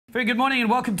Very good morning and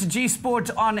welcome to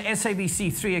Gsport on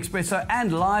SABC 3 Expresso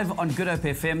and live on Goodhope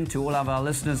FM. To all of our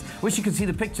listeners, wish you could see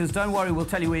the pictures. Don't worry, we'll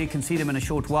tell you where you can see them in a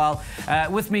short while.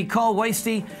 With me, Carl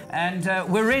Wasty, and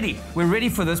we're ready. We're ready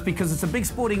for this because it's a big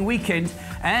sporting weekend,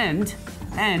 and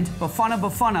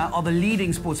Bafana are the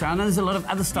leading sports. I know there's a lot of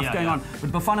other stuff going on,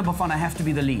 but Bafana have to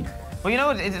be the lead. Well, you know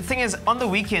what, the thing is, on the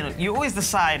weekend, you always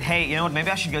decide, hey, you know what, maybe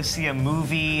I should go see a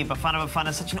movie. Bafana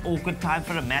is such an awkward time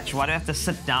for a match. Why do I have to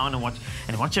sit down and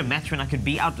watch a match when I could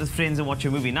be out with friends and watch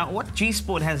a movie? Now, what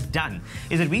Gsport has done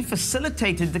is that we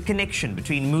facilitated the connection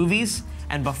between movies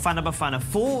and Bafana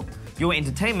for your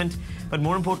entertainment, but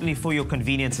more importantly, for your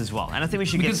convenience as well. And I think we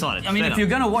should get started. I mean, if you're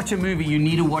going to watch a movie, you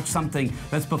need to watch something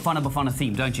that's Bafana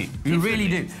themed, don't you? You really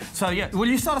do. So, yeah, will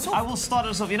you start us off? I will start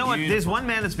us off. You know what? There's one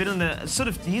man that's been on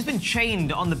the he's been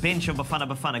chained on the bench of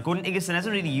Bafana. Gordon Iggerson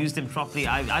hasn't really used him properly.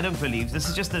 I don't believe. This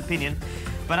is just an opinion.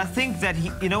 But I think that,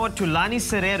 you know what, Tulani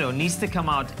Serero needs to come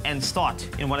out and start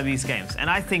in one of these games. And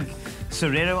I think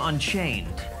Serero Unchained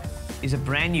is a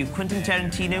brand new Quentin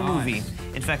Tarantino movie.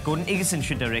 In fact, Gordon Iggerson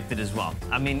should direct it as well.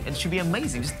 I mean, it should be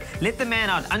amazing. Just let the man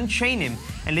out, unchain him,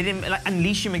 and let him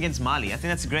unleash him against Mali. I think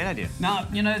that's a great idea. Now,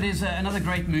 you know, there's another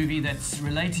great movie that's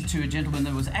related to a gentleman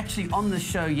that was actually on the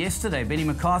show yesterday. Benny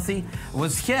McCarthy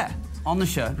was here on the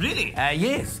show. Really?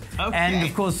 Yes. Okay. And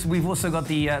of course, we've also got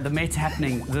the Met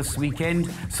happening this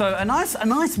weekend. So a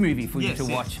nice movie for you to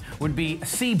watch would be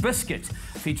Sea Biscuit,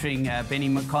 featuring Benny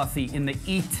McCarthy in the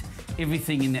Eat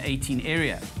Everything in the 18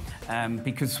 area.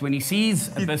 Because when he sees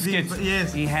a biscuit,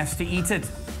 he has to eat it.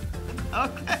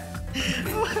 Okay.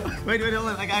 wait, hold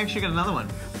on. I actually got another one.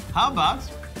 How about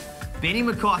Benny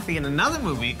McCarthy in another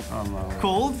movie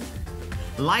called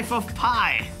Life of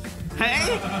Pi?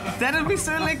 Hey, that'll be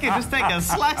so liquid. Just take a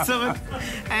slice of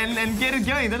it and get it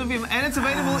going. That'll be, and it's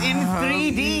available in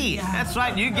 3D. That's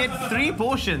right. You get 3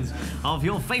 portions of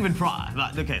your favorite pie.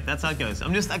 Right, okay, that's how it goes.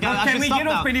 I'm just. Can we get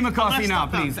off Benny McCarthy now,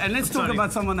 please? And let's talk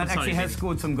about someone that actually has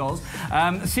scored some goals.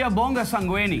 Siyabonga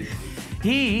Sangweni.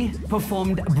 He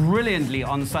performed brilliantly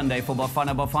on Sunday for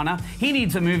Bafana. He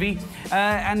needs a movie,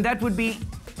 and that would be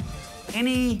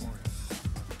any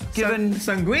given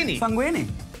Sangweni.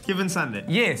 Given Sunday.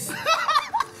 Yes.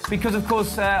 Because, of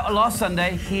course, last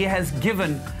Sunday, he has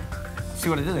given, see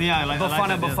what I did there? Yeah,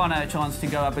 Bafana a chance to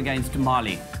go up against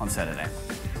Mali on Saturday.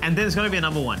 And there's going to be a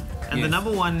number 1. And the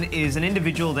number 1 is an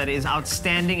individual that is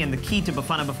outstanding and the key to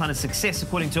Bafana's success,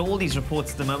 according to all these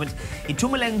reports at the moment.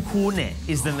 Itumeleng Khune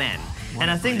is the man. And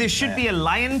I think there should be a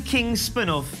Lion King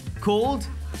spin-off called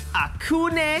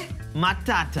Hakuna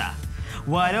Matata.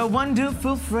 What a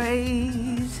wonderful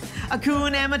phrase.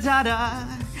 Hakuna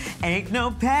Matata. Ain't no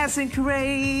passing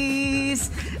craze.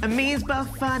 It means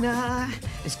Bafana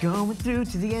is going through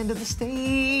to the end of the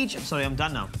stage. I'm sorry, I'm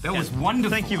done now. That was wonderful.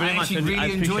 Thank you very much. I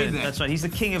really enjoyed that. That's right. He's the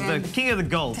king of the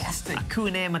gold. Fantastic.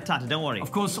 Hakuna Matata. Don't worry.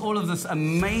 Of course, all of this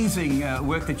amazing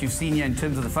work that you've seen here in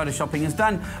terms of the photoshopping is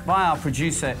done by our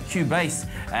producer Q Base,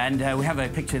 and we have a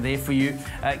picture there for you.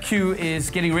 Q is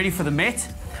getting ready for the Met.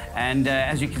 And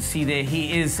as you can see there,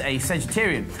 he is a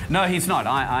Sagittarian. No, he's not.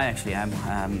 I actually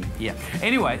am. Yeah.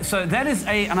 Anyway, so that is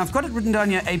and I've got it written down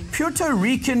here, a Puerto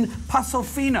Rican Paso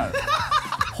Fino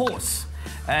horse.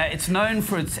 It's known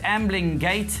for its ambling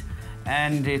gait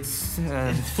and its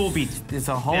 4-beat. There's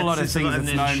a whole lot of things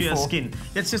it's known sheer for. Skin.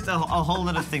 It's just a whole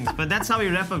lot of things. But that's how we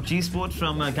wrap up Gsport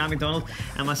from Guy McDonald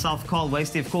and myself, Carl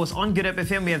Wasty. Of course, on Goodhope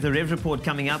FM, we have the Rev Report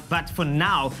coming up. But for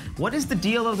now, what is the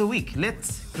deal of the week? Let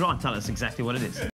Grant tell us exactly what it is.